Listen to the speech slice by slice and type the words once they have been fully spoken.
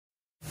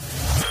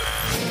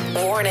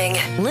Warning.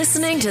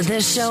 Listening to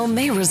this show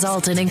may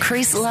result in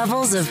increased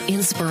levels of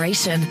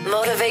inspiration,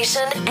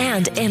 motivation,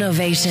 and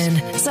innovation.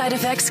 Side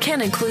effects can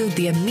include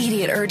the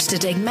immediate urge to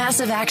take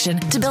massive action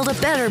to build a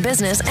better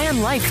business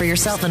and life for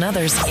yourself and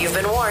others. You've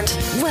been warned.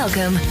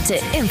 Welcome to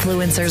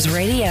Influencers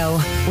Radio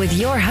with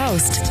your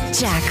host,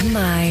 Jack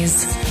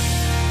Mize.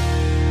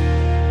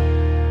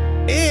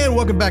 And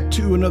welcome back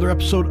to another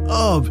episode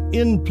of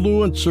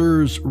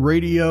Influencers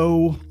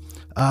Radio.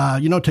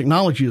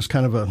 Technology is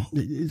kind of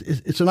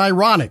it's an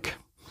ironic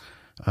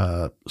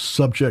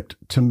subject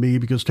to me,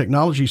 because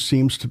technology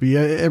seems to be,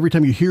 every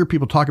time you hear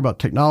people talk about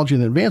technology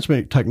and the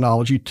advancement of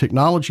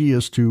technology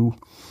is to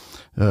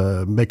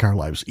make our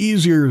lives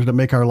easier, to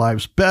make our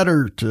lives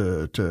better,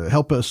 to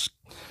help us,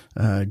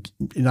 I'm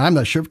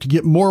not sure if to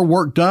get more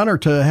work done or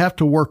to have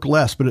to work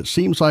less, but it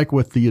seems like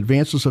with the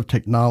advances of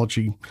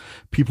technology,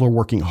 people are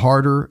working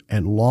harder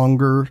and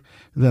longer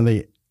than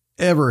they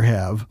ever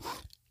have.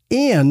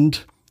 And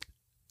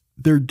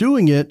they're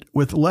doing it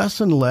with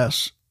less and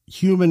less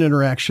human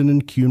interaction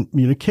and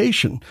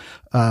communication.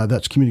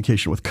 That's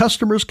communication with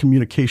customers,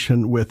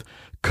 communication with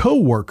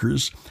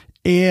coworkers,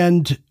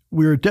 and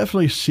we're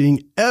definitely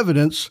seeing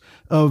evidence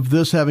of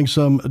this having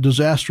some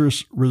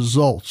disastrous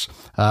results.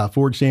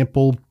 For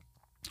example,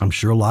 I'm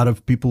sure a lot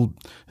of people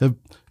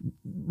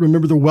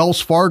remember the Wells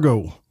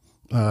Fargo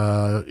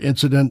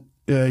incident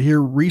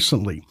here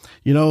recently.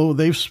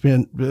 They've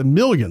spent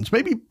millions,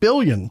 maybe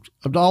billions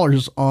of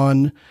dollars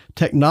on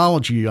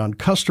technology, on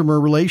customer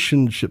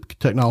relationship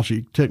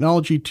technology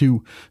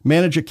to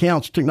manage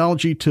accounts,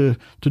 technology to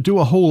do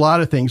a whole lot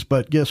of things.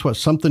 But guess what?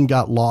 Something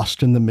got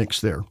lost in the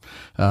mix there.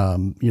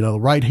 The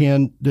right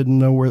hand didn't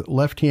know where the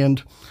left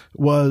hand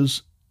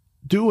was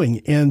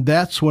doing. And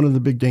that's one of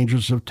the big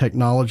dangers of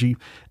technology.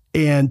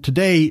 And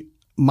today,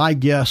 my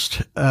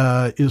guest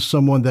is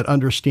someone that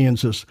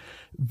understands this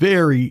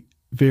very,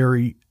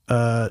 very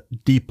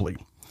deeply.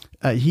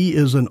 He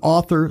is an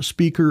author,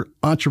 speaker,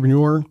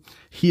 entrepreneur.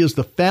 He is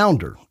the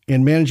founder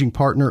and managing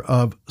partner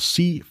of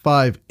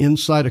C5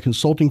 Insight, a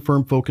consulting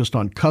firm focused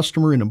on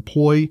customer and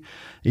employee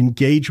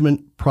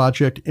engagement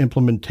project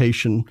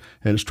implementation,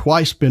 and has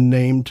twice been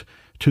named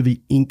to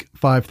the Inc.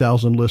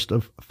 5000 list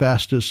of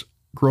fastest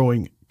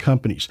growing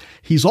companies.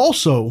 He's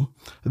also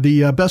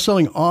the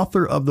best-selling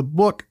author of the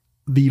book,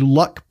 The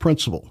Luck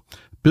Principle: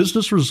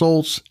 Business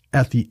Results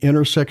at the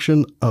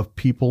Intersection of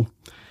People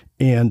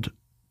and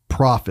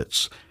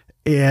Profits.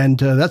 And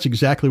that's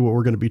exactly what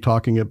we're going to be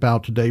talking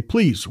about today.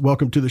 Please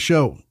welcome to the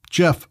show,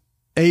 Geoff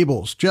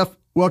Abels. Geoff,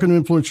 welcome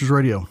to Influencers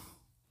Radio.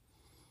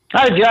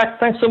 Hi, Jack.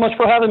 Thanks so much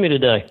for having me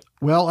today.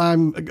 Well,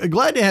 I'm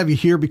glad to have you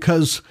here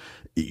because,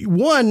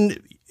 one,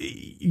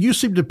 you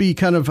seem to be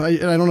kind of, I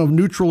don't know if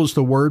neutral is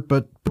the word,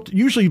 but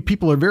usually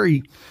people are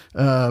very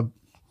on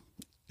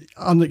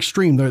the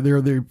extreme.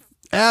 They're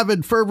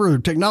avid fervor,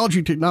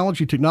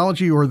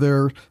 technology, or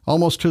they're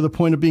almost to the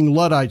point of being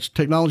Luddites.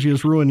 Technology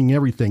is ruining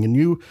everything. And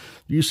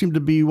you seem to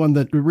be one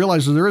that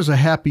realizes there is a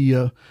happy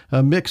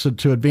mix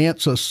to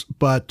advance us,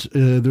 but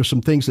there's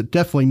some things that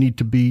definitely need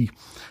to be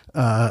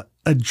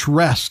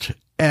addressed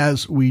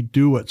as we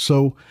do it.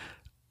 So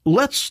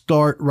let's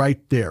start right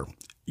there.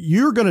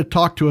 You're going to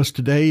talk to us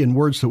today in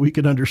words that we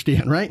can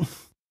understand, right?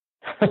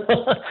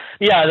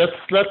 Yeah,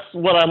 that's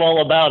what I'm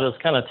all about, is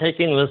kind of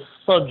taking this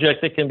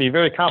subject that can be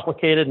very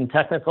complicated and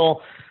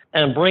technical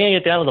and bringing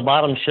it down to the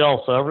bottom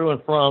shelf, so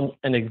everyone from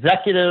an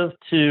executive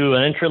to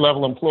an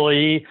entry-level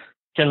employee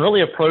can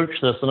really approach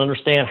this and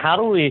understand how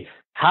do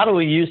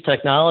we use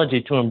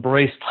technology to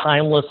embrace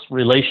timeless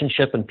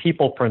relationship and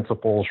people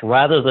principles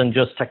rather than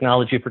just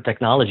technology for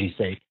technology's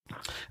sake.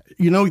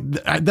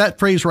 That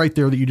phrase right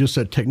there that you just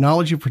said,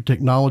 technology for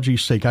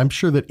technology's sake, I'm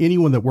sure that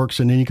anyone that works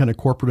in any kind of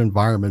corporate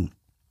environment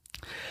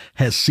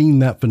has seen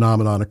that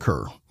phenomenon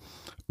occur,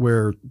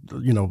 where,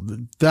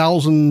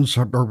 thousands,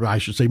 or I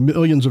should say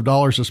millions of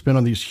dollars are spent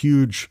on these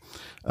huge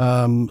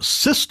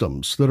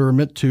systems that are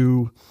meant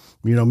to,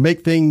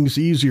 make things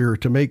easier,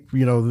 to make,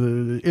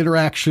 the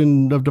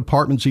interaction of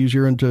departments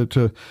easier, and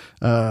to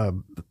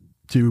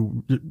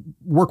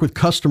work with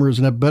customers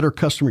and have better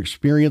customer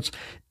experience.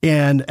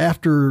 And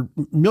after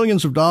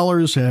millions of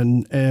dollars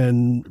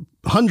and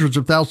hundreds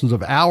of thousands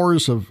of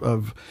hours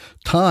of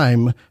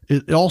time,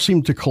 it all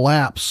seemed to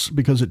collapse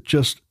because it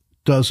just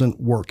doesn't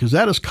work. Is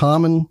that as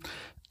common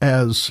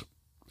as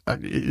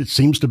it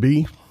seems to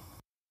be?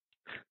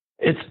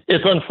 It's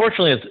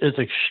unfortunately, it's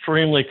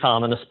extremely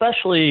common,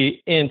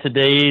 especially in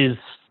today's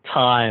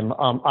time.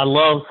 I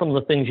love some of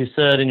the things you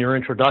said in your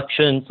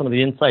introduction, some of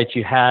the insights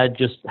you had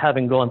just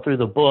having gone through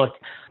the book.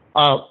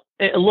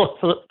 Look,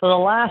 for the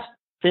last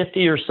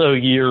 50 or so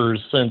years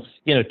since,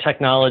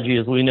 technology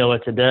as we know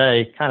it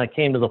today kind of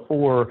came to the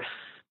fore,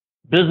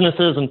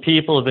 businesses and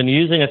people have been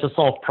using it to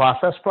solve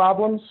process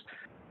problems,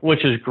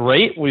 which is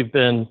great. We've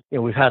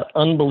had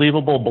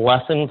unbelievable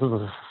blessings as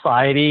a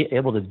society,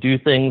 able to do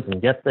things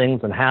and get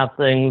things and have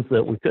things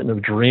that we couldn't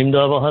have dreamed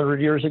of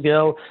 100 years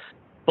ago.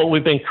 But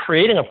we've been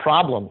creating a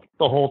problem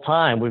the whole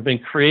time. We've been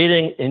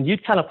creating, and you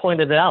kind of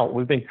pointed it out,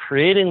 we've been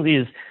creating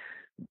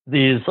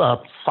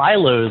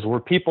silos where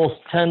people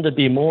tend to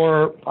be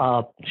more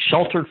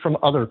sheltered from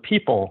other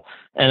people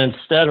and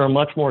instead are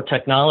much more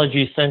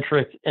technology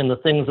centric in the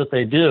things that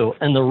they do.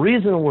 And the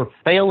reason we're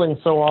failing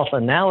so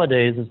often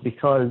nowadays is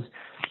because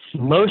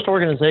most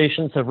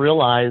organizations have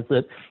realized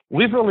that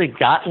we've really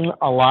gotten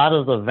a lot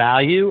of the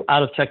value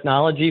out of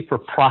technology for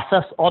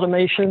process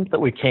automation that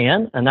we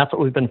can, and that's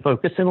what we've been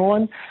focusing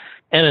on.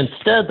 And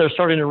instead, they're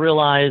starting to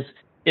realize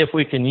if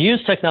we can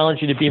use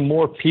technology to be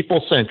more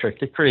people-centric,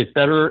 to create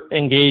better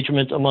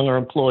engagement among our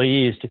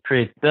employees, to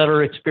create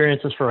better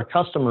experiences for our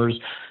customers,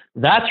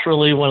 that's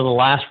really one of the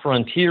last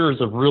frontiers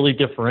of really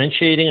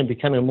differentiating and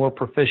becoming more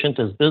proficient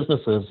as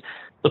businesses.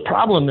 The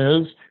problem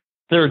is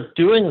they're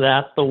doing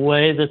that the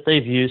way that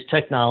they've used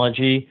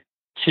technology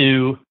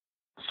to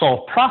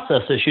solve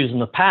process issues in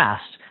the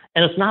past,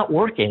 and it's not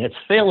working. It's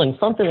failing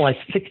something like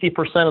 60%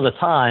 of the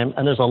time,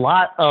 and there's a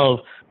lot of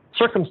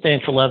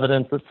circumstantial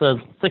evidence that says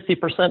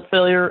 60%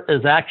 failure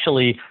is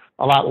actually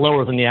a lot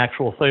lower than the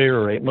actual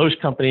failure rate.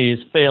 Most companies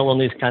fail on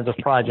these kinds of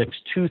projects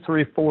 2,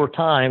 3, 4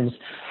 times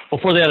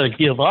before they either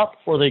give up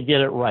or they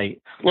get it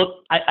right.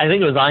 Look, I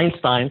think it was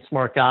Einstein,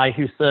 smart guy,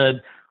 who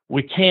said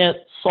we can't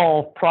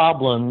solve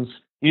problems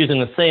using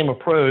the same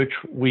approach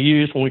we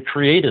used when we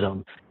created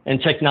them.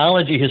 And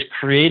technology has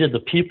created the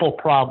people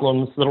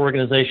problems that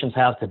organizations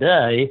have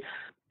today,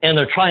 and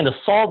they're trying to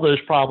solve those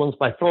problems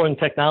by throwing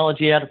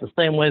technology at it the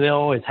same way they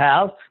always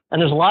have.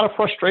 And there's a lot of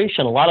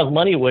frustration, a lot of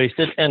money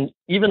wasted, and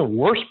even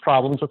worse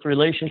problems with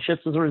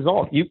relationships as a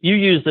result. You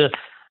used the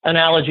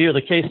analogy or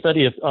the case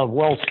study of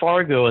Wells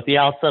Fargo at the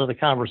outset of the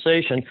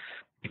conversation.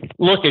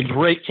 Look, a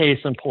great case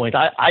in point.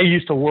 I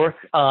used to work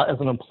as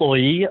an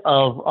employee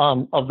of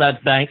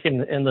that bank in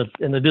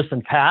the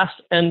distant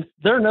past, and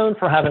they're known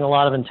for having a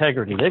lot of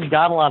integrity. They've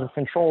got a lot of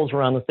controls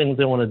around the things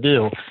they want to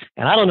do.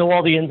 And I don't know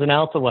all the ins and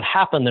outs of what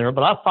happened there,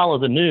 but I follow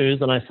the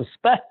news, and I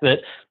suspect that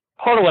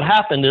part of what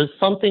happened is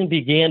something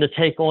began to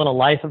take on a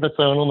life of its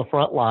own on the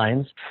front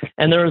lines,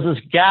 and there was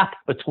this gap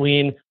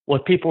between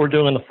what people were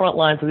doing in the front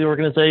lines of the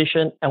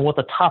organization and what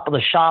the top of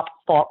the shop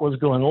thought was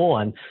going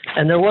on.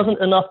 And there wasn't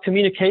enough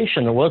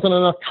communication. There wasn't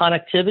enough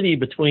connectivity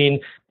between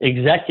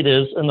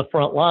executives and the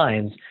front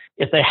lines.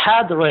 If they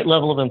had the right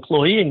level of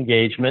employee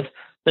engagement,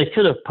 they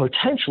could have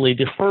potentially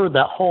deferred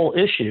that whole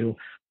issue.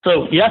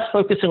 So yes,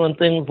 focusing on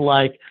things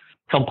like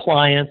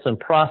compliance and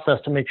process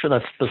to make sure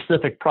that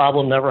specific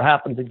problem never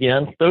happens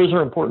again, those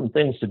are important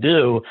things to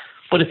do.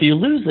 But if you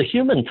lose the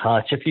human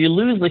touch, if you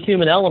lose the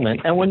human element,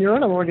 and when you're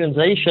in an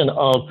organization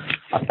of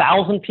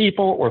 1,000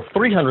 people or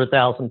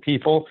 300,000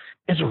 people,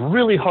 it's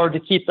really hard to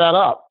keep that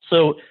up.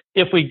 So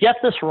if we get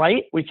this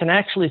right, we can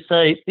actually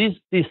say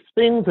these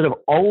things that have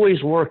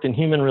always worked in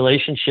human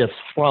relationships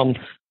for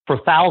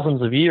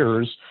thousands of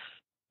years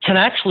can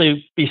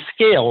actually be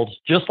scaled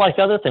just like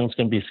other things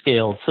can be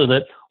scaled, so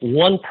that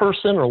one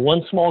person or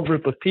one small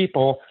group of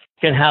people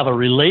can have a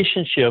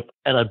relationship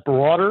at a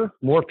broader,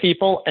 more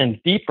people and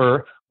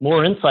deeper,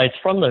 more insights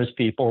from those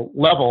people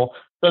level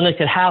than they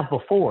could have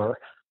before.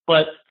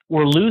 But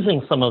we're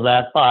losing some of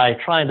that by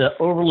trying to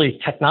overly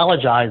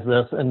technologize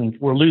this, and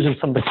we're losing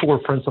some of the core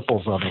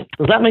principles of it.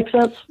 Does that make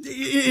sense?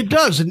 It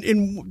does.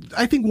 And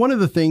I think one of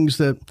the things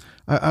that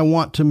I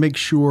want to make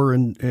sure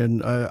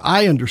and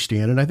I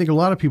understand, and I think a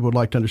lot of people would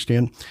like to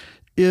understand,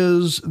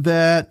 is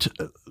that,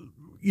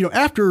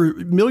 after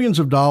millions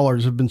of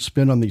dollars have been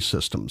spent on these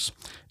systems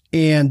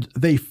and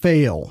they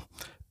fail,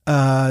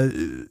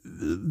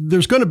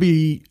 there's going to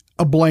be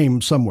a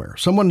blame somewhere.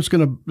 Someone's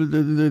going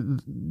to,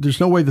 there's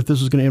no way that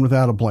this is going to end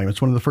without a blame.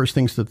 It's one of the first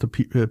things that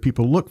the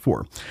people look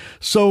for.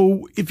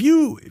 So if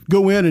you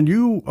go in and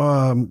you,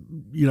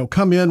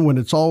 come in when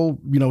it's all,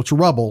 it's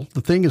rubble,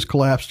 the thing is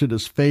collapsed, it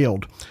has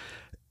failed.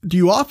 Do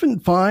you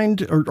often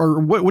find, or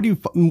what do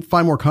you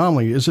find more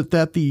commonly? Is it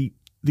that the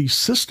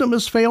system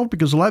has failed?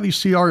 Because a lot of these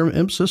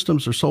CRM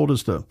systems are sold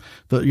as the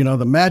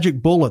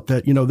magic bullet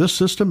that, this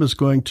system is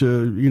going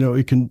to,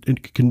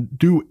 it can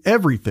do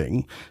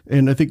everything.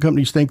 And I think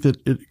companies think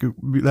that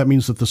that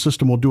means that the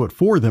system will do it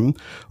for them.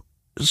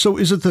 So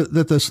is it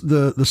that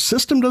the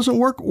system doesn't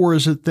work, or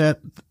is it that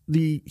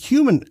the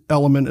human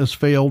element has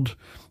failed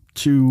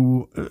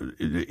to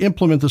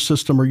implement the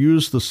system or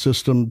use the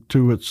system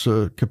to its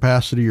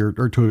capacity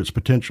or to its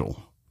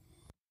potential?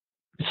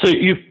 So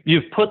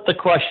you've put the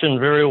question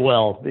very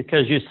well,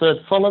 because you said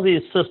some of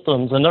these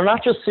systems, and they're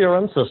not just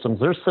CRM systems,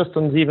 there's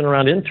systems even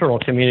around internal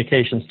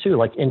communications too,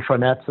 like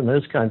intranets and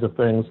those kinds of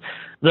things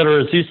that are,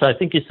 as you said, I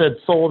think you said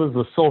sold as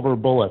the silver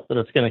bullet, that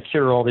it's going to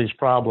cure all these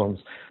problems.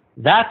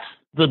 That's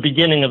the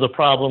beginning of the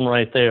problem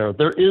right there.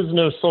 There is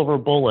no silver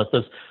bullet.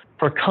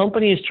 For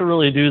companies to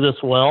really do this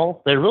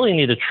well, they really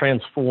need to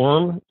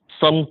transform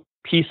some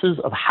pieces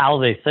of how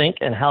they think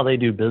and how they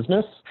do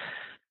business.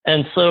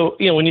 And so,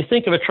 when you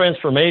think of a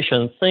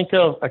transformation, think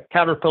of a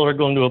caterpillar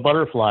going to a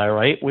butterfly,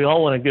 right? We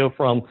all want to go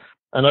from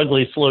an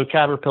ugly, slow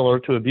caterpillar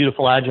to a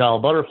beautiful, agile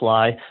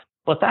butterfly,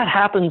 but that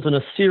happens in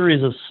a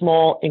series of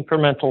small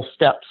incremental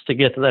steps to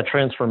get to that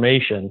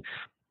transformation.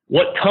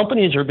 What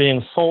companies are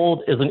being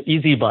sold is an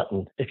easy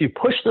button. If you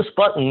push this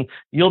button,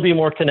 you'll be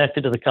more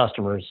connected to the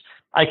customers.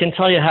 I can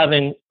tell you,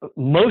 having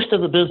most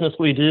of the business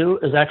we do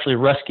is actually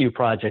rescue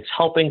projects,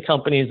 helping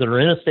companies that are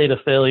in a state of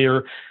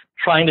failure,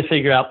 trying to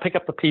figure out, pick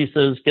up the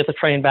pieces, get the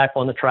train back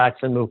on the tracks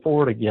and move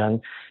forward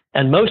again.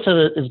 And most of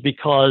it is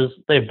because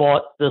they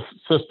bought this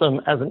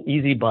system as an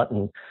easy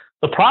button.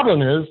 The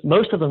problem is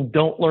most of them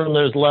don't learn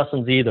those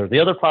lessons either. The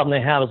other problem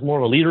they have is more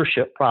of a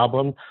leadership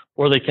problem,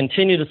 where they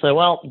continue to say,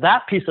 well,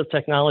 that piece of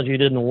technology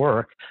didn't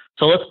work,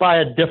 so let's buy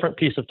a different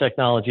piece of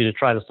technology to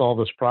try to solve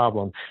this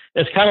problem.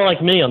 It's kind of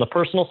like me on the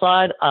personal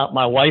side.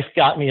 My wife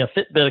got me a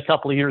Fitbit a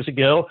couple of years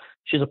ago.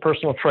 She's a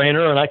personal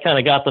trainer, and I kind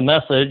of got the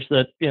message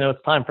that,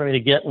 it's time for me to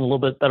get in a little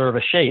bit better of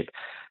a shape.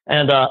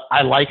 And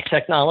I like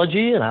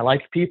technology and I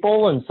like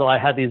people, and so I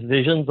had these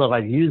visions of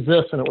I'd use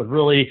this and it would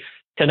really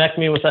connect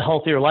me with a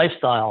healthier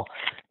lifestyle.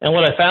 And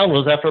what I found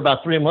was after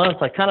about 3 months,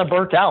 I kind of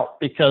burnt out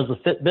because the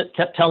Fitbit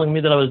kept telling me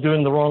that I was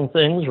doing the wrong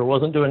things or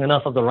wasn't doing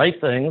enough of the right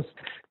things.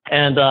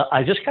 And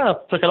I just kind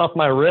of took it off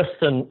my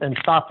wrist and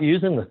stopped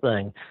using the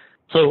thing.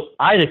 So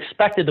I'd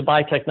expected to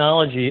buy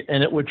technology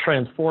and it would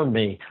transform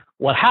me.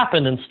 What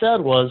happened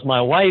instead was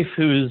my wife,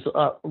 who's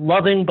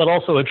loving but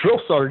also a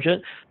drill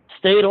sergeant,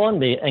 stayed on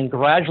me and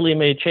gradually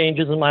made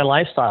changes in my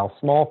lifestyle,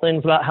 small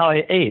things about how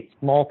I ate,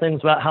 small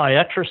things about how I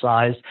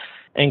exercised.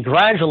 And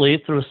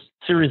gradually, through a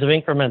series of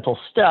incremental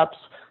steps,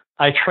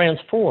 I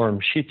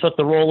transformed. She took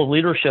the role of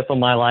leadership in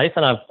my life,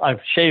 and I've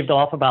shaved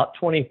off about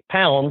 20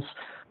 pounds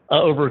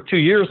over 2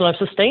 years, and I've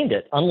sustained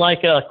it.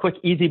 Unlike a quick,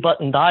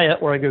 easy-button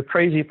diet where I go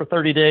crazy for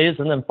 30 days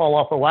and then fall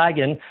off the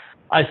wagon,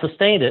 I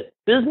sustained it.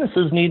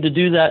 Businesses need to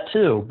do that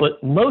too,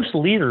 but most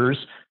leaders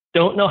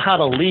don't know how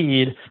to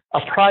lead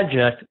a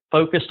project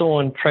focused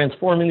on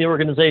transforming the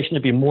organization to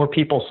be more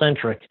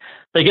people-centric.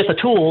 They get the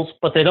tools,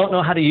 but they don't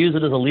know how to use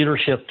it as a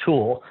leadership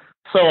tool.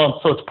 So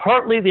it's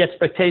partly the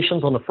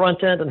expectations on the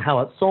front end and how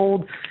it's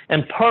sold,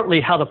 and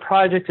partly how the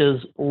project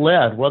is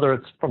led, whether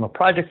it's from a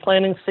project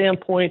planning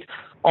standpoint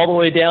all the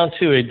way down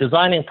to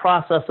designing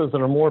processes that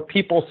are more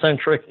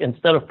people-centric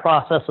instead of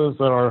processes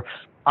that are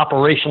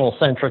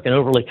operational-centric and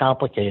overly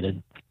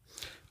complicated.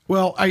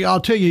 Well,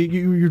 I'll tell you,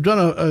 you've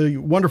done a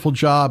wonderful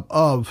job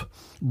of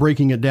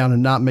breaking it down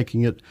and not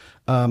making it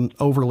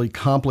overly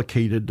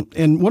complicated.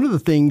 And one of the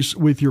things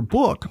with your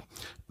book,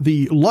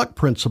 the luck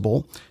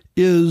principle,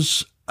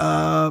 is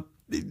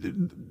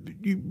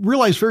you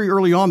realize very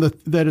early on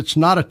that it's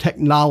not a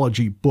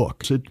technology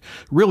book. It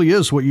really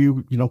is what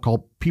you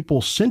call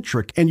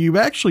people-centric. And you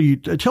actually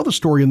tell the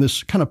story in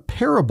this kind of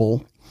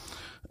parable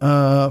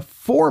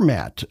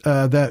format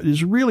that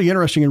is really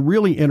interesting and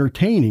really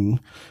entertaining.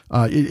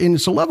 And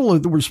it's a level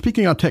of, we're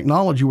speaking on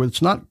technology where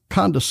it's not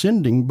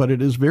condescending, but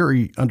it is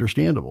very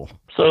understandable.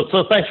 So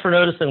thanks for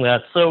noticing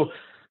that. So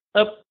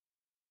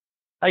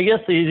I guess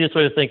the easiest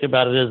way to think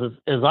about it is,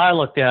 as I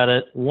looked at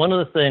it, one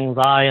of the things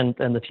I and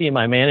the team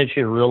I manage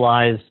here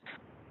realized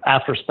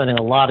after spending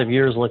a lot of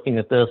years looking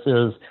at this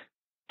is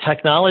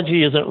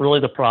technology isn't really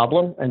the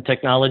problem, and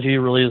technology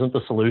really isn't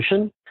the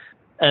solution.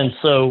 And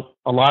so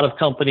a lot of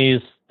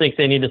companies think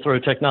they need to throw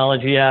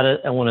technology at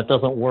it, and when it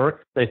doesn't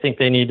work, they think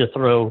they need to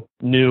throw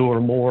new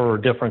or more or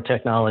different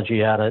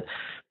technology at it.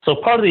 So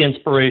part of the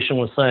inspiration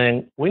was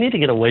saying, we need to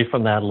get away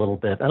from that a little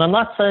bit. And I'm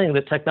not saying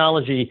that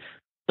technology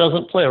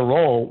doesn't play a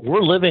role.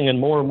 We're living in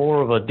more and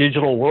more of a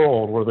digital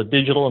world where the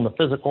digital and the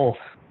physical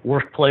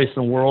workplace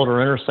and world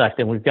are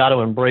intersecting. We've got to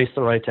embrace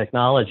the right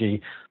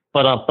technology.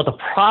 But the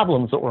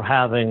problems that we're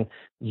having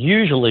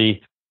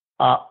usually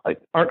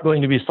aren't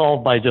going to be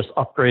solved by just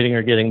upgrading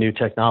or getting new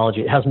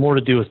technology. It has more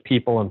to do with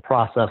people and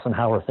process and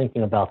how we're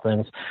thinking about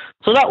things.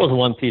 So that was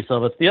one piece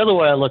of it. The other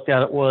way I looked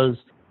at it was,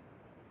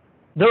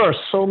 there are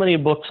so many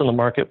books in the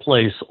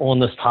marketplace on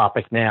this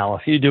topic now.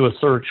 If you do a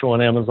search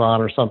on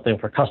Amazon or something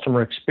for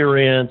customer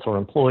experience or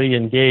employee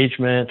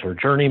engagement or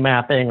journey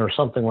mapping or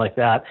something like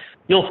that,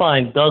 you'll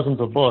find dozens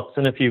of books.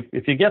 And if you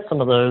get some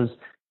of those,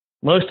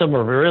 most of them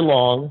are very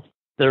long.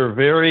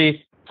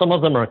 Some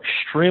of them are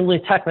extremely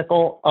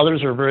technical.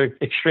 Others are very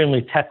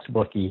extremely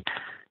textbooky.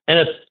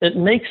 And it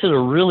makes it a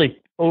really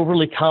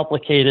overly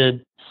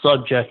complicated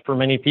subject for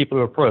many people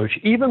to approach.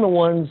 Even the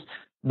ones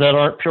that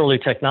aren't purely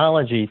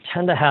technology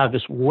tend to have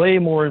just way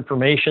more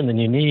information than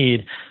you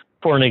need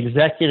for an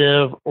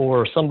executive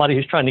or somebody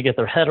who's trying to get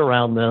their head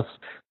around this,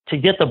 to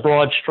get the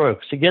broad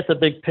strokes, to get the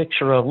big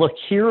picture of, look,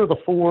 here are the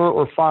 4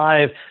 or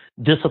 5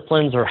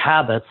 disciplines or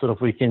habits that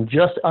if we can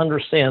just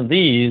understand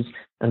these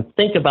and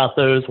think about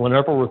those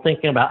whenever we're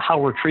thinking about how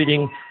we're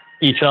treating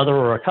each other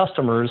or our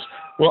customers,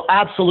 will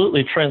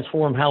absolutely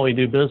transform how we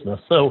do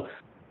business. So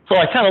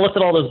I kind of looked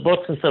at all those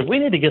books and said, we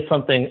need to get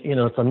something,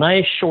 it's a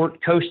nice,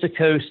 short,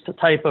 coast-to-coast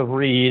type of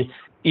read,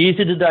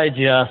 easy to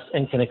digest,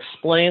 and can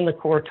explain the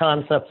core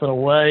concepts in a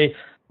way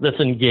that's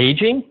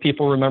engaging.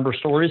 People remember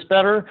stories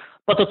better,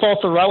 but that's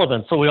also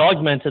relevant. So we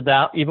augmented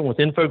that even with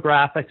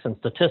infographics and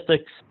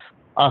statistics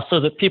so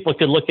that people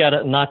could look at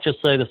it and not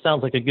just say, this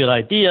sounds like a good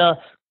idea,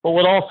 but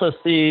would also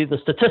see the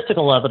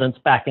statistical evidence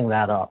backing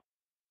that up.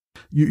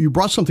 You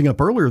brought something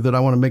up earlier that I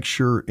want to make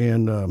sure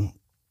and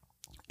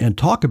and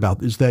talk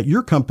about is that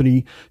your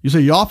company, you say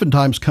you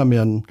oftentimes come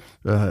in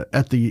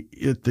at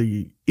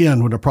the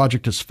end when a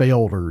project has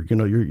failed, or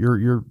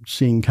you're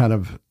seeing kind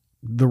of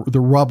the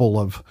rubble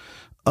of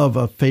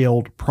a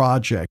failed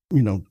project.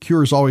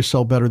 Cures always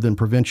sell better than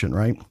prevention,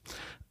 right?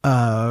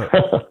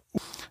 What's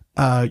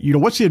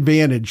the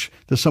advantage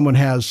that someone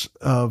has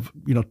of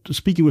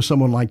speaking with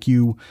someone like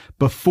you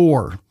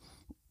before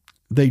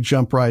they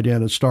jump right in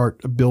and start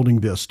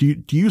building this? Do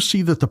you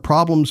see that the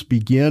problems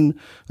begin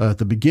at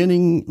the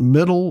beginning,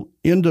 middle,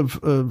 end of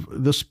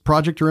this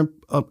project or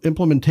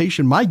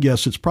implementation? My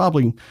guess, it's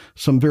probably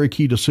some very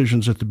key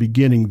decisions at the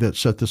beginning that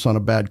set this on a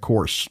bad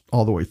course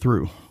all the way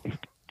through.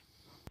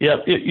 Yeah,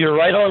 you're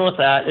right on with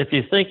that. If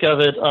you think of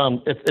it,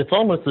 it's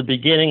almost the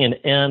beginning and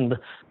end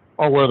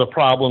are where the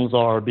problems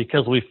are,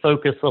 because we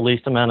focus the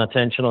least amount of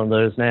attention on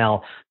those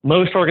now.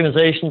 Most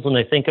organizations, when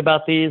they think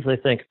about these, they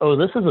think, oh,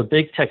 this is a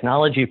big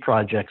technology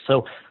project,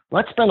 so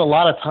let's spend a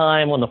lot of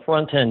time on the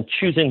front end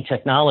choosing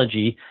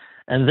technology,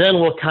 and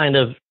then we'll kind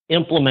of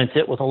implement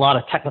it with a lot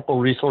of technical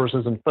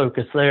resources and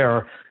focus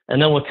there,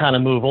 and then we'll kind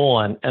of move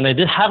on. And they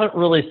haven't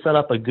really set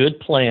up a good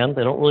plan.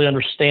 They don't really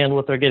understand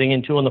what they're getting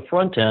into on the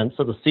front end,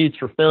 so the seeds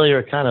for failure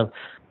are kind of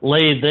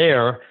laid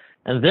there.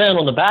 And then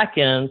on the back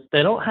end,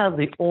 they don't have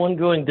the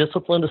ongoing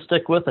discipline to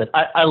stick with it.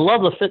 I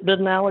love the Fitbit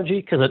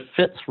analogy because it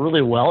fits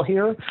really well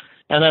here.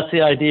 And that's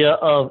the idea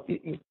of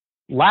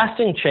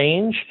lasting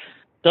change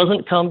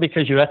doesn't come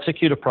because you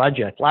execute a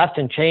project.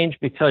 Lasting change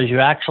because you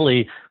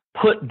actually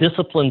put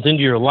disciplines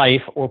into your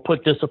life or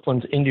put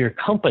disciplines into your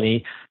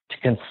company to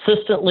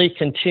consistently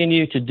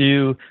continue to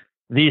do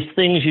these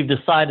things you've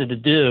decided to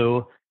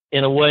do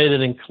in a way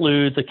that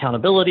includes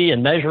accountability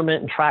and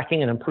measurement and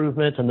tracking and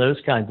improvement and those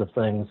kinds of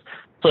things.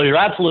 So you're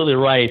absolutely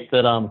right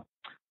that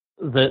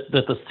that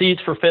the seeds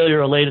for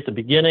failure are laid at the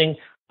beginning,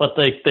 but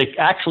they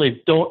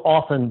actually don't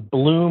often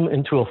bloom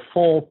into a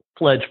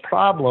full-fledged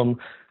problem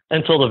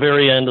until the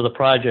very end of the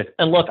project.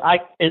 And look,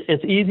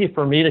 it's easy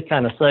for me to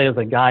kind of say as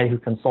a guy who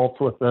consults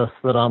with this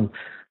that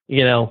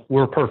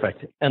we're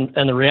perfect. And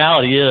the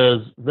reality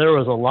is there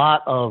was a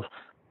lot of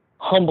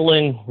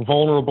humbling,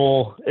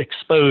 vulnerable,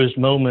 exposed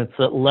moments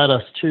that led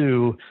us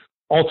to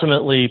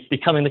ultimately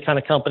becoming the kind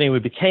of company we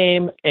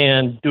became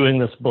and doing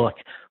this book.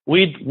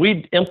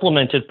 We'd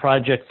implemented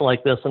projects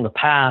like this in the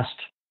past.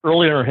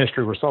 Earlier in our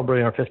history, we're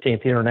celebrating our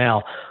 15th year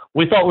now.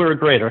 We thought we were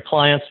great. Our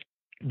clients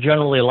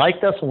generally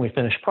liked us when we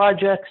finished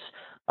projects.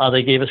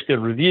 They gave us good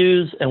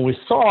reviews, and we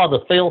saw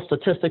the fail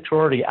statistics were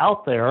already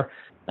out there,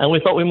 and we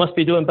thought we must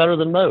be doing better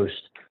than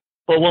most.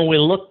 But when we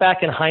look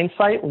back in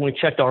hindsight, when we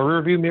checked our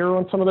rearview mirror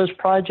on some of those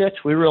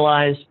projects, we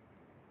realized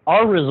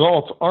our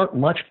results aren't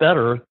much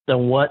better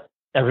than what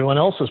everyone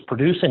else is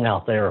producing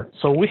out there.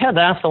 So we had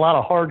to ask a lot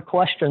of hard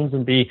questions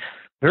and be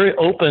very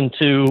open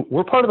to,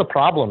 we're part of the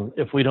problem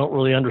if we don't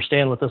really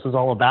understand what this is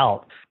all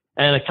about.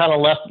 And it kind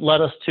of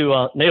led us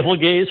to navel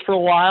gaze for a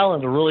while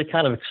and to really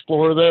kind of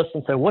explore this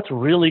and say, what's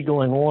really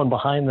going on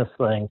behind this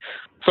thing?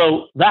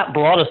 So that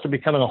brought us to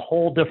becoming a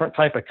whole different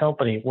type of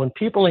company. When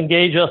people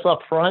engage us up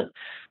front,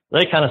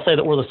 they kind of say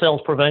that we're the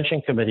sales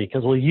prevention committee,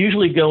 because we'll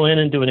usually go in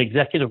and do an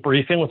executive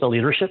briefing with the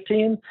leadership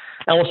team,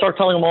 and we'll start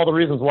telling them all the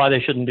reasons why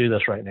they shouldn't do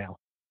this right now.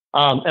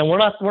 And we're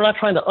not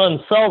trying to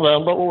unsell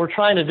them, but what we're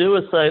trying to do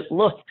is say,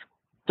 look,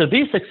 to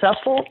be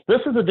successful, this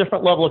is a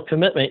different level of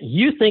commitment.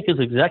 You think as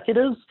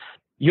executives,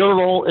 your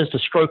role is to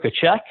stroke a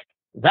check.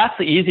 That's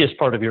the easiest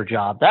part of your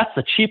job. That's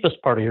the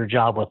cheapest part of your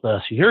job with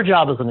this. Your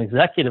job as an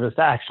executive is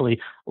to actually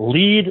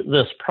lead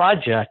this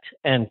project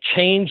and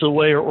change the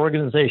way your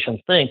organization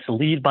thinks,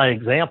 lead by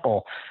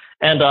example.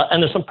 And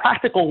there's some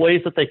practical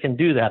ways that they can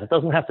do that. It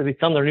doesn't have to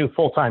become their new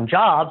full-time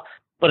job,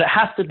 but it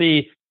has to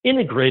be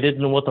integrated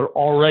in what they're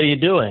already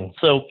doing.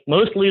 So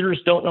most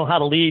leaders don't know how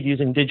to lead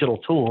using digital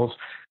tools.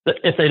 But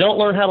if they don't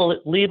learn how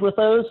to lead with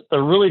those,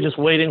 they're really just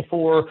waiting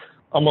for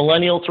a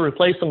millennial to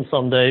replace them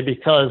someday,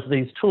 because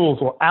these tools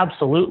will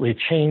absolutely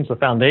change the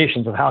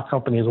foundations of how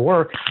companies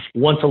work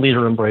once a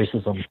leader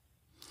embraces them.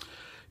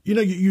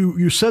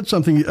 You said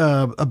something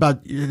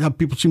about how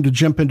people seem to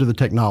jump into the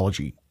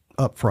technology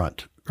up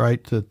front,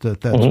 right? That's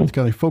what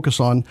they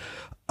focus on.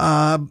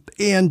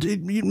 And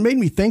it made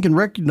me think and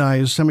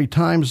recognize how many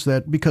times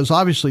that, because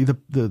obviously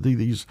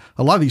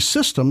a lot of these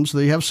systems,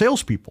 they have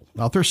salespeople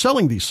out there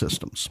selling these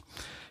systems.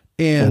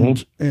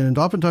 And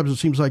oftentimes it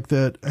seems like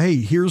that, hey,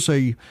 here's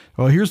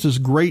this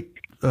great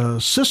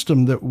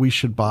system that we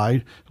should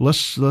buy.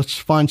 Let's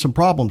find some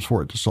problems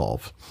for it to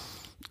solve.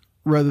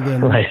 Rather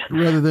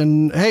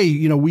than,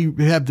 hey,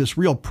 we have this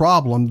real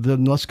problem,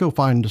 then let's go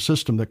find a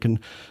system that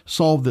can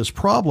solve this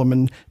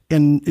problem.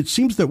 And it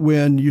seems that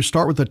when you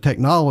start with the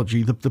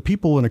technology, the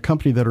people in a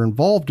company that are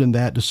involved in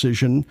that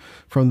decision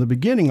from the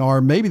beginning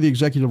are maybe the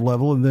executive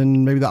level and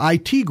then maybe the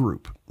IT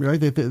group, right?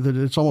 That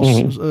it's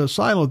almost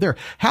siloed there.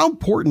 How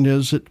important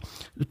is it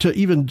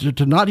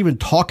to not even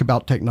talk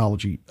about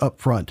technology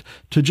up front,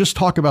 to just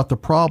talk about the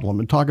problem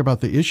and talk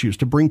about the issues,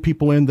 to bring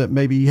people in that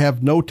maybe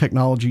have no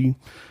technology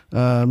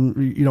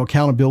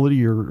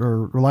accountability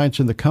or reliance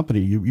in the company.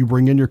 You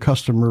bring in your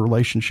customer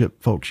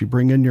relationship folks. You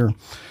bring in your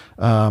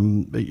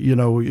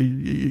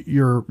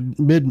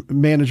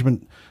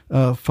mid-management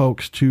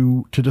folks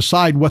to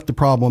decide what the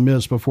problem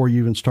is before you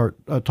even start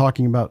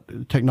talking about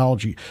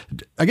technology.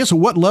 I guess at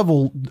what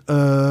level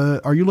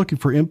are you looking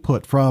for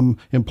input from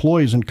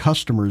employees and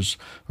customers,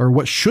 or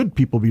what should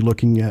people be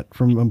looking at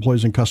from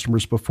employees and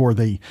customers before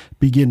they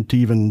begin to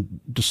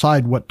even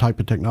decide what type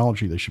of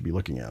technology they should be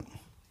looking at?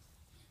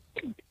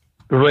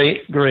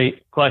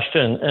 Great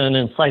question, and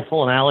an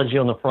insightful analogy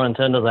on the front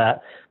end of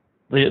that.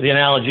 The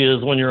analogy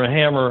is, when you're a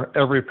hammer,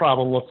 every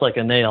problem looks like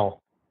a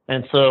nail.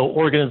 And so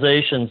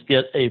organizations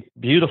get a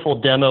beautiful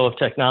demo of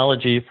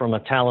technology from a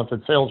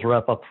talented sales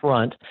rep up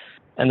front,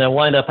 and then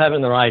wind up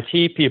having their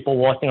IT people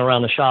walking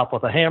around the shop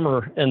with a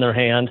hammer in their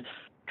hand,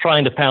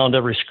 trying to pound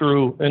every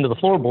screw into the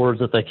floorboards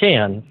that they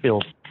can.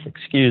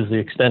 Excuse the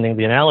extending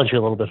the analogy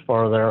a little bit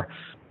farther.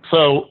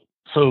 So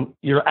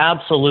you're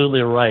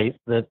absolutely right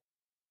that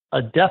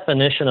a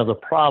definition of the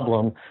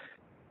problem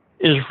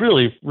is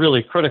really,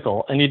 really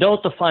critical. And you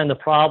don't define the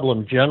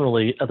problem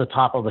generally at the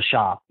top of the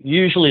shop.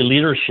 Usually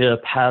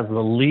leadership has the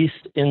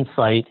least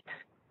insight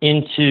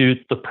into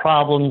the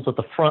problems that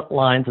the front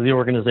lines of the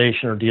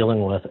organization are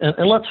dealing with.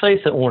 And let's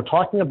face it, when we're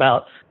talking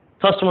about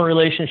customer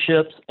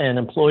relationships and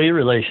employee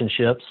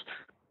relationships,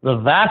 the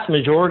vast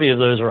majority of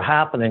those are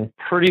happening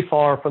pretty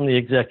far from the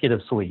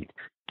executive suite.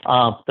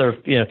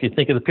 If you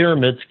think of the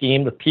pyramid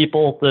scheme, the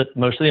people that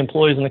most of the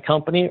employees in the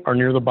company are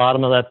near the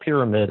bottom of that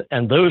pyramid,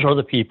 and those are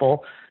the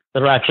people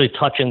that are actually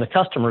touching the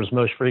customers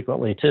most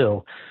frequently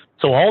too.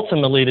 So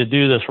ultimately, to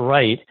do this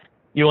right,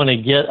 you want to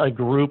get a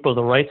group of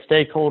the right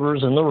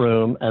stakeholders in the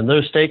room, and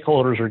those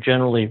stakeholders are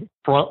generally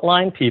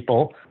frontline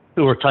people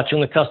who are touching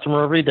the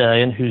customer every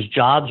day and whose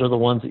jobs are the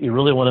ones that you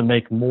really want to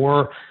make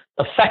more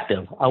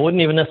effective. I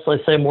wouldn't even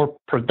necessarily say more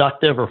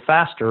productive or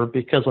faster,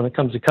 because when it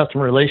comes to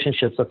customer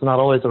relationships, that's not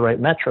always the right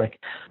metric.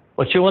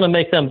 But you want to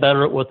make them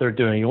better at what they're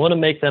doing. You want to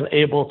make them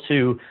able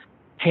to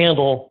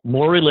handle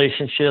more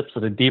relationships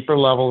at a deeper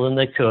level than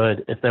they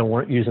could if they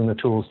weren't using the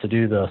tools to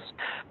do this.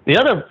 The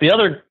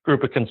other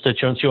group of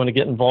constituents you want to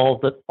get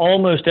involved that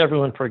almost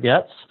everyone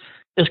forgets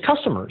is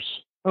customers.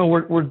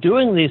 We're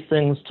doing these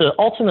things to,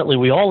 ultimately,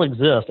 we all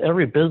exist,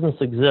 every business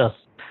exists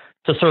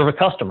to serve a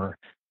customer.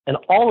 And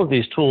all of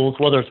these tools,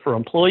 whether it's for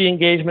employee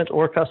engagement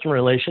or customer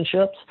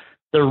relationships,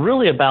 they're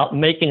really about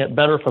making it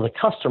better for the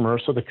customer,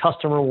 so the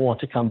customer will want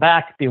to come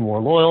back, be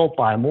more loyal,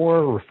 buy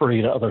more, refer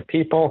you to other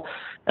people,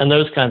 and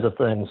those kinds of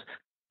things.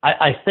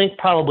 I think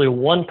probably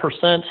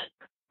 1%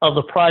 of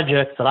the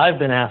projects that I've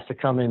been asked to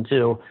come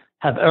into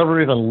have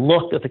ever even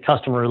looked at the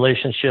customer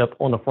relationship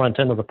on the front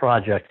end of the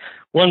project.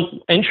 One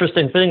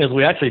interesting thing is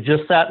we actually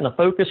just sat in a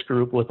focus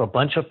group with a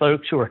bunch of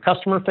folks who are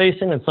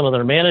customer-facing and some of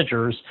their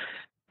managers,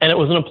 and it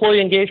was an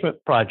employee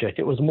engagement project.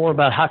 It was more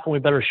about how can we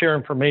better share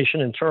information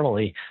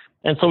internally.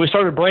 And so we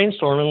started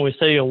brainstorming. We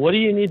say, what do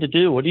you need to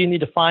do? What do you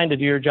need to find to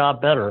do your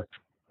job better?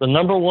 The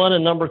number one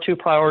and number two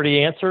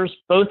priority answers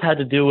both had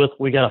to do with,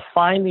 we got to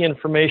find the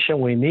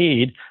information we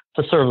need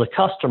to serve the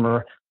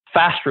customer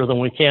faster than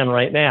we can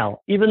right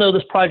now. Even though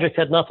this project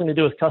had nothing to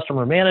do with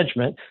customer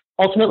management,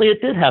 ultimately it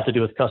did have to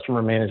do with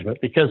customer management,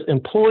 because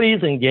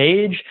employees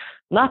engage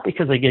not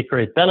because they get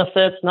great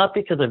benefits, not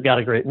because they've got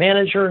a great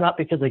manager, not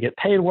because they get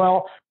paid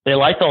well. They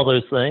like all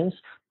those things,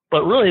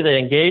 but really they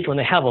engage when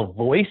they have a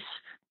voice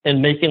in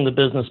making the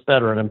business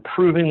better and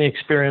improving the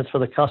experience for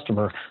the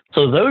customer.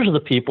 So those are the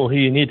people who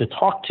you need to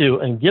talk to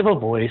and give a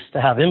voice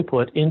to have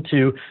input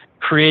into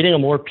creating a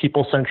more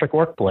people-centric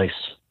workplace.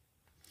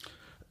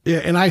 Yeah,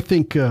 and I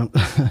think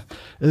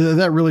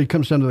that really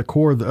comes down to the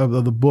core of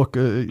the book.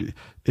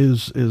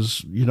 Is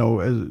as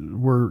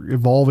we're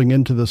evolving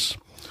into this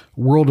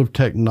world of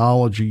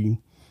technology,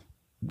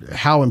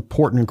 how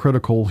important and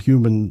critical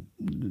human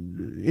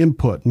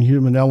input and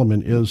human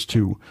element is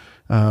to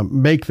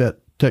make that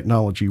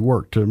technology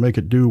work, to make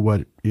it do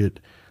what that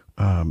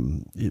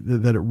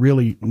it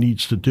really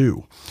needs to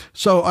do.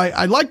 So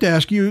I'd like to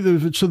ask you,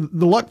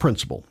 the luck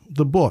principle,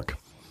 the book,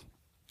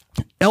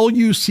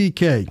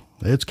 LUCK,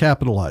 it's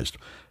capitalized.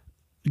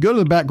 Go to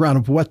the background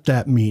of what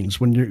that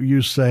means when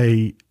you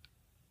say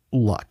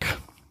luck.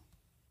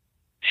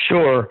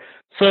 Sure.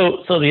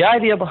 So the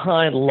idea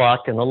behind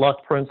luck and the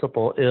luck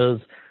principle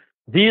is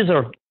these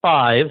are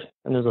 5,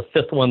 and there's a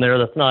 5th one there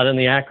that's not in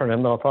the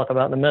acronym that I'll talk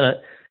about in a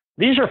minute.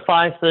 These are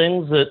 5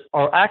 things that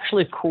are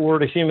actually core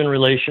to human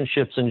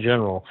relationships in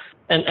general.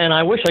 And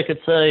I wish I could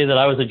say that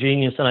I was a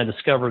genius and I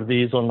discovered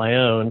these on my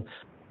own,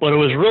 but it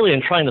was really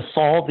in trying to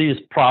solve these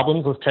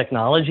problems with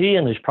technology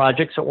and these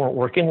projects that weren't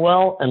working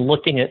well, and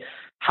looking at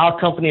how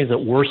companies that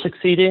were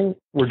succeeding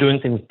were doing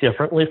things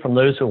differently from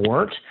those who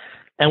weren't.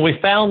 And we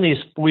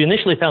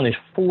initially found these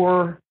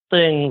 4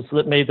 things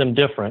that made them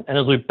different. And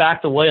as we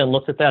backed away and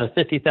looked at that at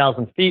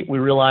 50,000 feet, we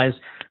realized,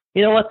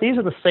 you know what, these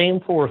are the same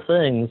 4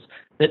 things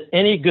that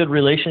any good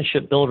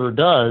relationship builder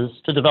does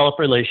to develop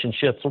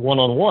relationships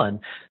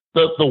one-on-one.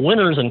 the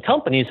winners in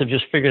companies have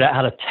just figured out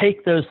how to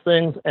take those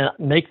things and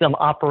make them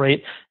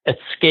operate at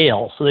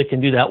scale so they can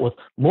do that with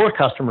more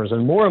customers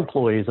and more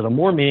employees at a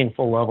more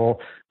meaningful level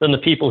than the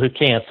people who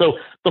can't. So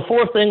the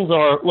four things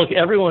are, look,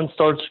 everyone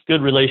starts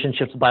good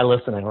relationships by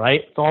listening,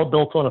 right? It's all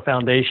built on a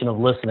foundation of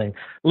listening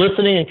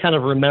and kind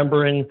of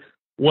remembering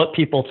what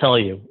people tell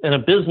you. In a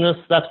business,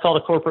 that's called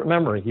a corporate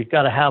memory. You've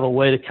got to have a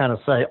way to kind of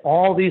say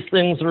all these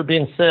things that are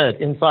being said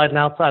inside and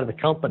outside of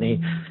the company.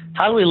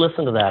 How do we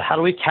listen to that? How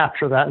do we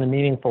capture that in a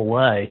meaningful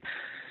way?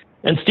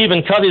 And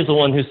Stephen Covey is the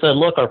one who said,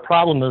 look, our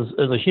problem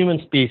as a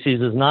human species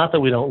is not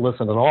that we don't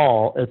listen at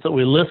all. It's that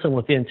we listen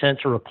with the intent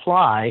to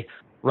reply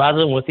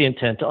rather than with the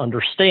intent to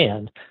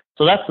understand.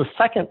 So that's the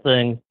second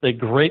thing that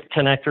great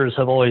connectors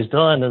have always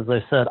done is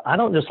they said, I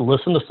don't just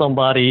listen to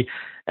somebody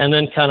and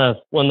then kind of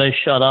when they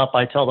shut up,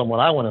 I tell them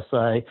what I want to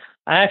say.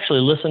 I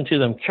actually listen to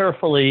them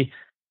carefully,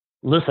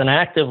 listen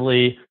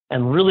actively,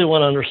 and really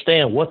want to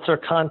understand what's their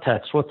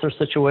context, what's their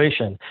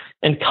situation.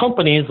 In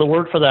companies, the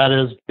word for that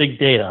is big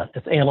data.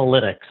 It's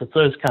analytics. It's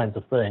those kinds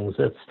of things.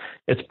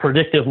 It's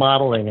predictive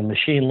modeling and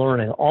machine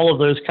learning, all of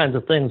those kinds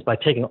of things. By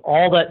taking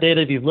all that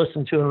data you've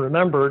listened to and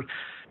remembered,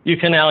 you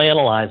can now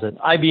analyze it.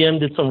 IBM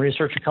did some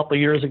research a couple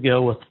of years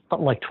ago with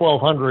something like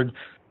 1,200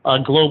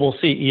 global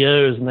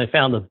CEOs, and they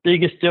found the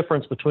biggest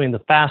difference between the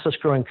fastest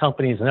growing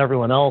companies and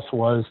everyone else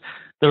was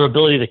their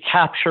ability to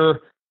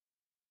capture,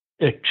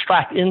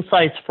 extract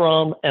insights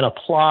from, and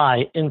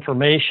apply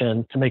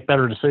information to make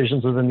better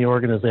decisions within the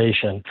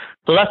organization.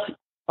 So that's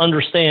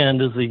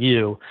understand is the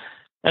U.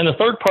 And the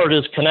third part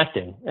is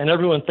connecting. And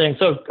everyone thinks,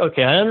 oh,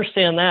 okay, I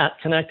understand that.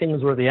 Connecting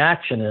is where the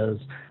action is.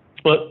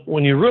 But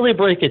when you really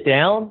break it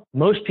down,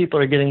 most people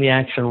are getting the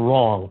action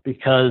wrong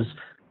because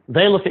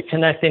they look at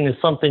connecting as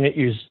something that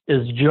is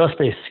just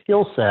a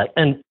skill set.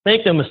 And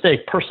make no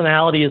mistake,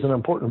 personality is an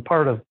important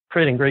part of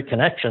creating great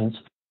connections.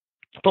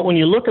 But when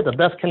you look at the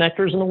best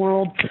connectors in the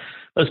world,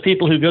 those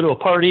people who go to a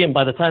party and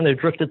by the time they've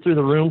drifted through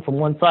the room from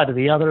one side to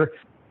the other,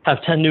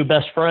 have 10 new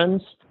best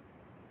friends,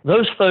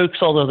 those folks,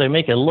 although they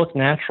make it look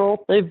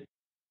natural, they've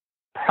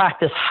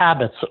practiced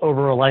habits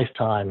over a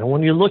lifetime. And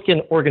when you look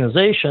in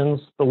organizations,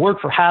 the word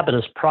for habit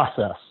is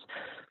process.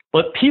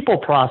 But people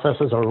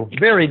processes are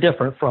very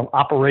different from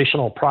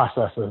operational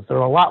processes. They're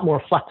a lot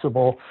more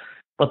flexible,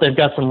 but they've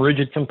got some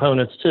rigid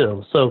components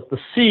too. So the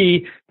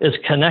C is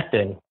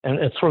connecting, and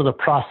it's sort of the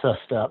process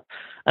step.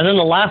 And then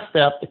the last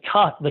step,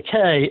 the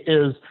K,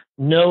 is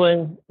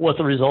knowing what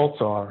the results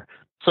are.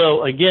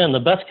 So again, the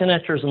best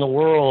connectors in the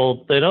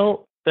world, they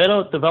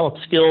don't develop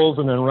skills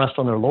and then rest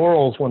on their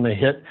laurels when they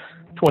hit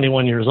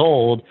 21 years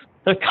old.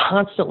 They're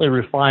constantly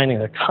refining.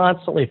 They're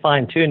constantly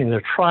fine-tuning.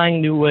 They're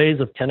trying new ways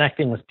of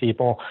connecting with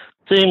people,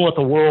 seeing what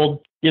the world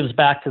gives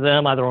back to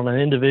them, either on an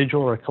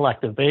individual or a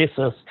collective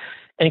basis,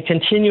 and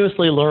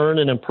continuously learn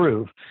and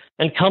improve.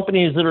 And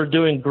companies that are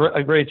doing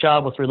a great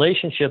job with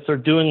relationships are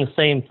doing the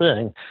same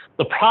thing.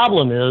 The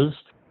problem is,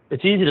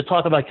 it's easy to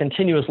talk about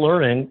continuous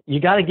learning. You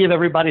got to give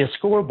everybody a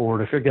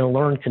scoreboard if you're going to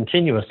learn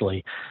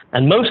continuously.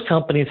 And most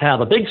companies have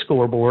a big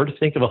scoreboard.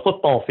 Think of a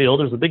football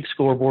field. There's a big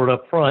scoreboard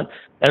up front.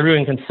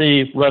 Everyone can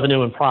see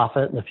revenue and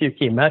profit and a few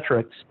key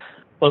metrics.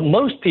 But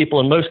most people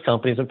in most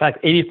companies, in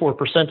fact,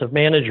 84% of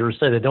managers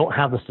say they don't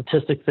have the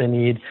statistics they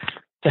need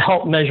to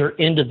help measure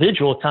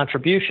individual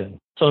contribution.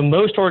 So in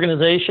most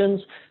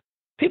organizations,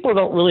 people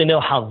don't really know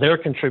how they're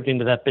contributing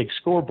to that big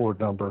scoreboard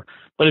number.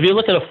 But if you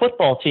look at a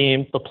football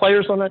team, the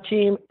players on that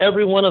team,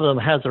 every one of them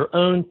has their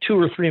own 2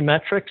 or 3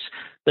 metrics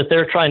that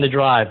they're trying to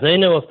drive. They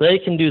know if they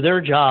can do their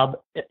job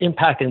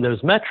impacting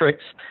those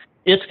metrics,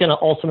 it's going to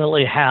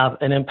ultimately have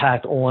an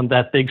impact on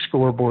that big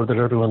scoreboard that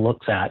everyone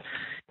looks at.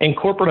 In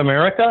corporate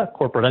America,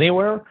 corporate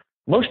anywhere,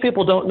 most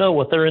people don't know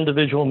what their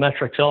individual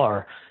metrics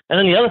are. And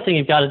then the other thing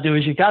you've got to do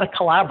is you've got to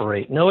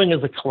collaborate. Knowing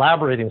is the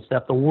collaborating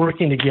step, the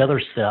working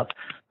together step.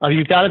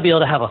 You've got to be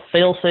able to have a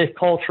fail-safe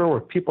culture where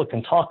people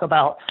can talk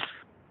about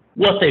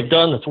what they've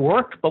done that's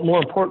worked, but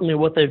more importantly,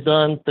 what they've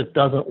done that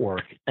doesn't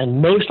work.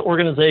 And most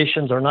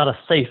organizations are not a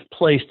safe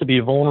place to be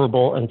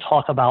vulnerable and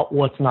talk about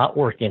what's not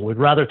working. We'd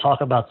rather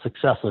talk about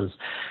successes.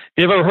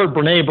 If you've ever heard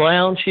Brene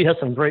Brown, she has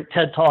some great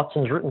TED Talks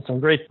and has written some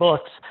great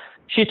books.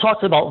 She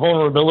talks about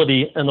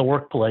vulnerability in the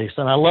workplace.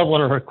 And I love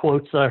one of her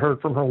quotes that I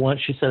heard from her once.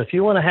 She said, if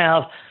you want to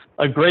have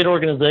a great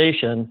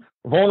organization,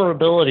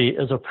 vulnerability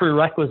is a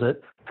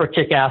prerequisite for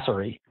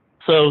kick-assery.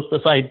 So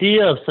this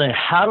idea of saying,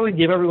 how do we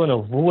give everyone a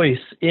voice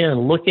in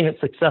looking at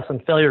success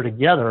and failure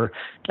together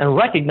and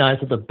recognize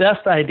that the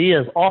best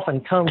ideas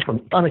often come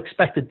from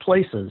unexpected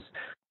places?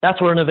 That's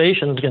where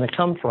innovation is going to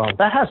come from.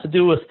 That has to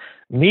do with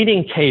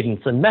meeting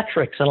cadence and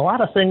metrics and a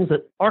lot of things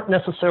that aren't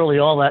necessarily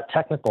all that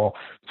technical.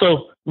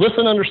 So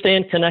listen,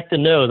 understand, connect,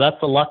 and know. That's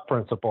the luck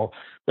principle.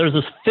 There's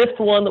this 5th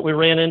one that we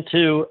ran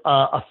into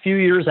a few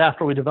years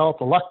after we developed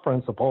the luck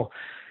principle.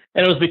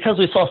 And it was because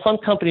we saw some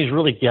companies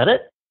really get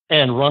it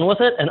and run with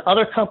it, and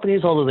other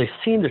companies, although they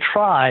seem to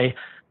try,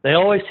 they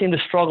always seem to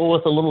struggle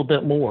with a little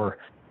bit more.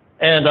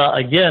 And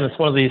again, it's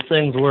one of these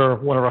things where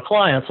one of our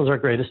clients was our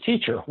greatest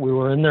teacher. We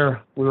were in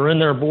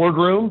their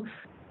boardroom,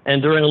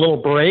 And during a little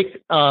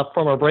break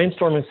from our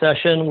brainstorming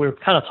session, we were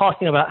kind of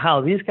talking about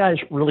how these guys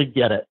really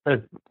get it.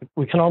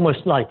 We can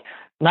almost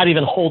not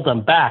even hold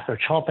them back. They're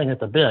chomping at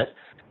the bit.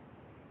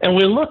 And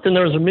we looked, and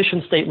there was a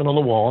mission statement on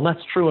the wall, and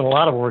that's true in a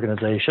lot of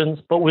organizations.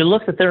 But we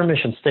looked at their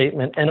mission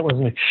statement, and it was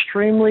an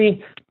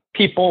extremely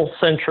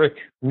people-centric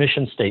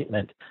mission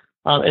statement.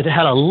 It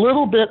had a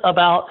little bit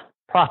about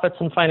profits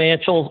and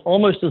financials,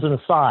 almost as an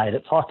aside.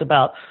 It talked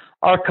about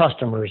our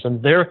customers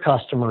and their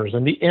customers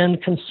and the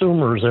end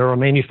consumers. They were a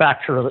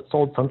manufacturer that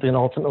sold something and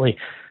ultimately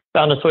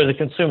found its way to the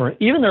consumer.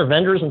 Even their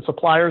vendors and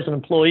suppliers and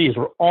employees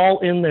were all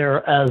in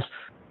there as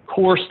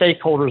core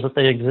stakeholders that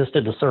they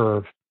existed to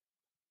serve.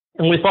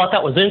 And we thought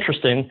that was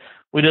interesting.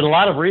 We did a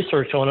lot of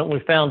research on it, and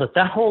we found that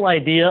that whole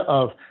idea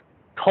of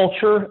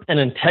culture and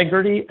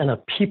integrity and a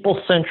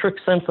people-centric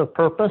sense of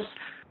purpose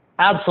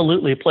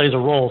absolutely plays a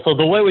role. So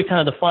the way we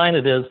kind of define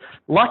it is,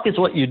 luck is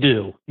what you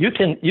do. You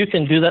can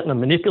do that in a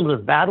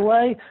manipulative bad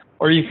way,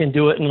 or you can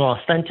do it in an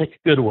authentic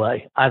good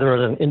way, either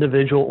at an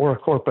individual or a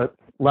corporate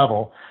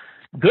level.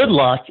 Good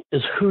luck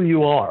is who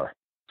you are.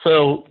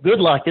 So good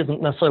luck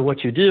isn't necessarily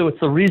what you do, it's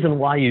the reason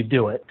why you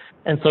do it.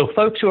 And so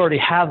folks who already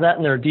have that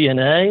in their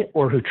DNA,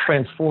 or who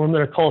transform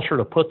their culture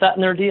to put that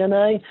in their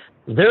DNA,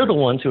 they're the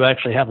ones who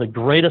actually have the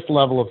greatest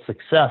level of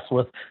success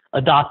with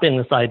adopting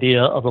this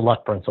idea of the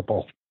luck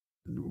principle.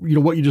 You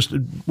know, what you just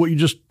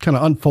kind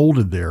of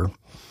unfolded there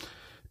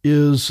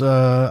is,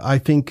 I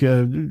think,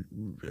 a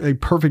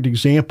perfect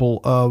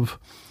example of,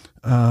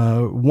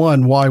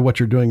 one, why what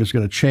you're doing is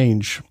going to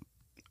change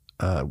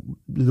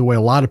the way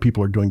a lot of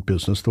people are doing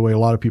business, the way a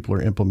lot of people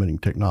are implementing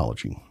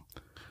technology.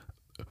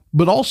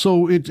 But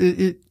also,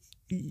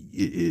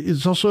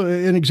 it's also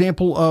an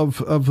example of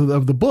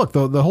the book.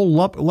 The whole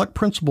luck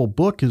principle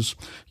book is,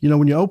 you know,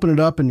 when you open it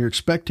up and you're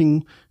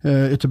expecting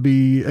it to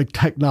be a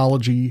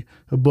technology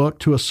book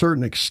to a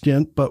certain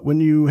extent, but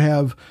when you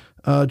have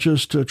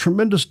just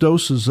tremendous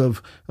doses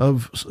of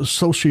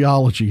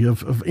sociology,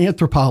 of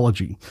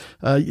anthropology.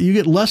 You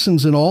get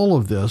lessons in all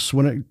of this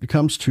when it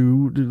comes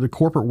to the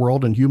corporate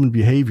world and human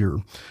behavior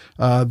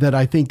that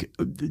I think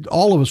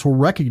all of us will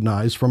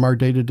recognize from our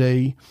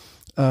day-to-day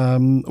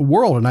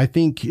world. And I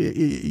think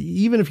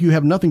even if you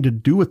have nothing to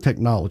do with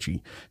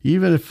technology,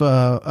 even if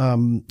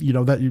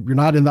that you're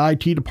not in the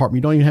IT department,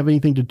 you don't even have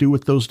anything to do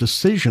with those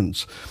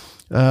decisions,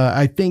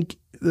 I think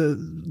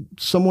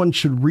someone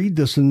should read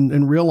this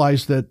and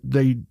realize that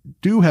they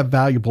do have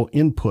valuable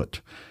input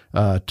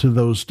to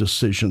those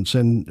decisions.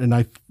 And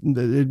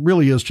it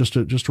really is just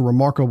a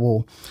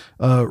remarkable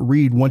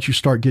read once you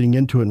start getting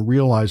into it and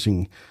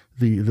realizing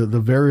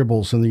the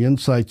variables and the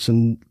insights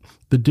and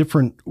the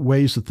different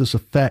ways that this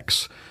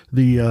affects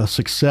the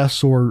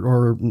success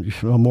or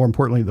more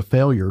importantly, the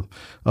failure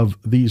of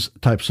these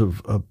types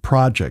of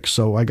projects.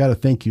 So I got to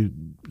thank you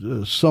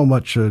so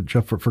much,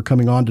 Geoff, for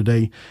coming on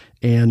today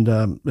and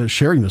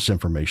sharing this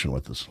information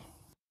with us.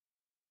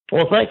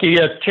 Well, thank you.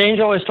 Yeah, change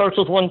always starts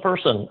with one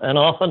person. And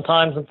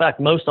oftentimes, in fact,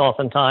 most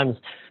oftentimes,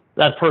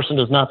 that person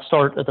does not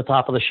start at the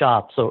top of the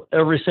shop. So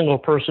every single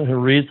person who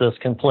reads this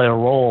can play a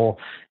role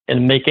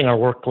in making our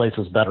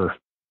workplaces better.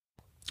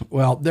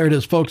 Well, there it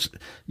is, folks.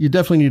 You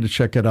definitely need to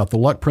check it out. The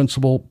Luck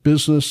Principle,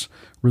 Business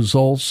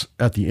Results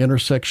at the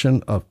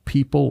Intersection of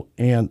People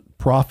and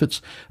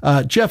Profits.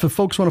 Geoff, if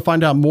folks want to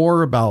find out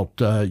more about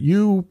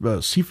you,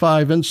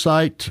 C5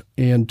 Insight,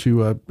 and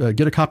to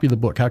get a copy of the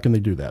book, how can they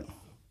do that?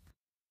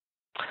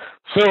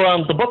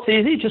 So the book's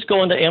easy. Just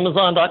go into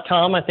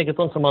Amazon.com. I think it's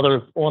on some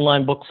other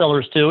online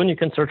booksellers too, and you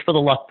can search for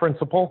The Luck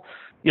Principle.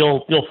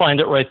 You'll find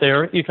it right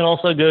there. You can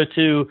also go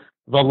to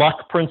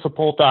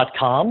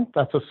theluckprinciple.com.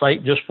 That's a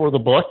site just for the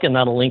book, and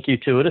that'll link you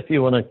to it if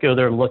you want to go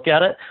there and look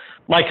at it.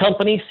 My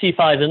company,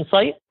 C5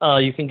 Insight,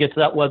 you can get to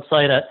that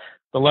website at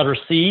the letter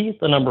C,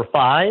 the number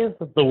 5,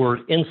 the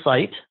word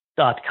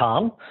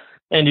insight.com,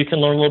 and you can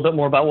learn a little bit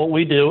more about what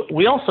we do.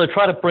 We also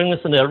try to bring this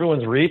into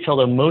everyone's reach,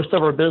 although most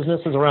of our business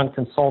is around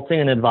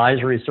consulting and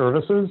advisory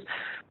services.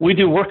 We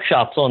do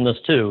workshops on this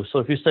too. So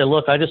if you say,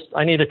 look, I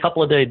need a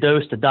couple of day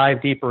dose to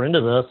dive deeper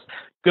into this,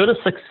 go to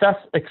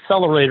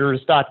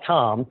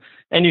successaccelerators.com,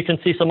 and you can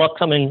see some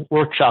upcoming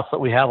workshops that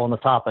we have on the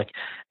topic.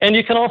 And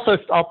you can also,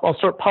 I'll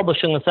start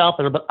publishing this out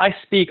there, but I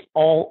speak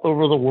all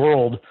over the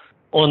world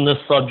on this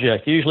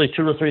subject, usually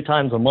 2 or 3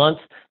 times a month.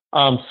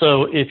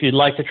 So if you'd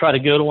like to try to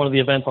go to one of the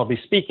events I'll be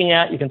speaking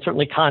at, you can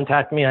certainly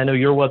contact me. I know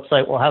your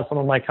website will have some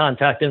of my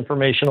contact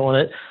information on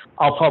it.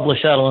 I'll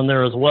publish that on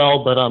there as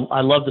well, but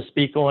I love to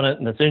speak on it,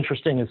 and it's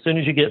interesting. As soon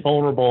as you get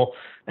vulnerable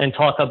and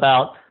talk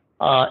about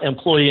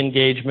employee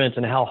engagement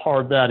and how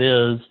hard that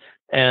is,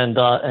 and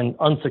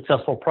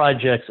unsuccessful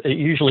projects, it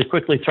usually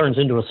quickly turns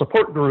into a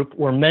support group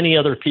where many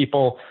other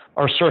people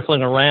are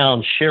circling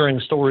around, sharing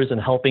stories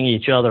and helping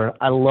each other.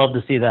 I love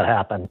to see that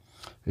happen.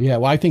 Yeah,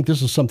 well, I think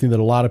this is something that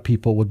a lot of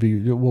people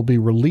will be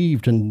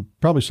relieved and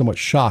probably somewhat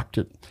shocked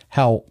at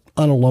how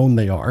unalone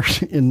they are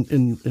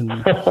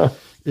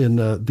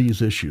in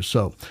these issues.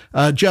 So,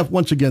 Geoff,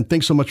 once again,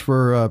 thanks so much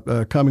for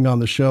coming on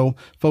the show,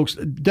 folks.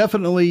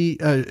 Definitely,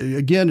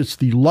 again, it's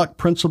the luck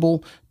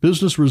principle: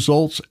 business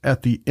results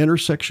at the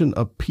intersection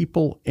of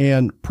people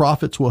and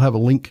profits. We'll have a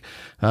link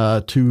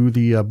to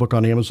the book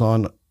on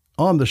Amazon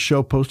on the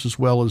show post, as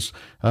well as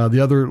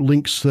the other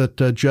links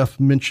that Geoff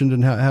mentioned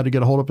and how to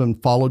get a hold of him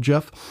and follow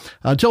Geoff.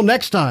 Until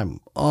next time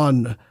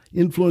on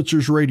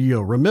Influencers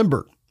Radio,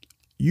 remember,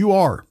 you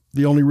are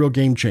the only real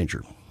game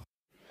changer.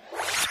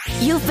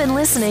 You've been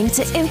listening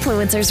to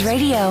Influencers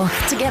Radio.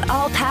 To get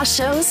all past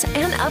shows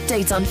and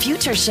updates on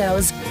future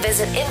shows,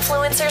 visit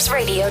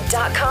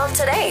influencersradio.com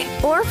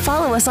today or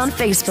follow us on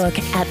Facebook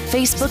at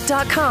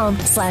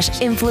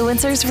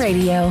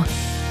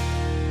facebook.com/influencersradio.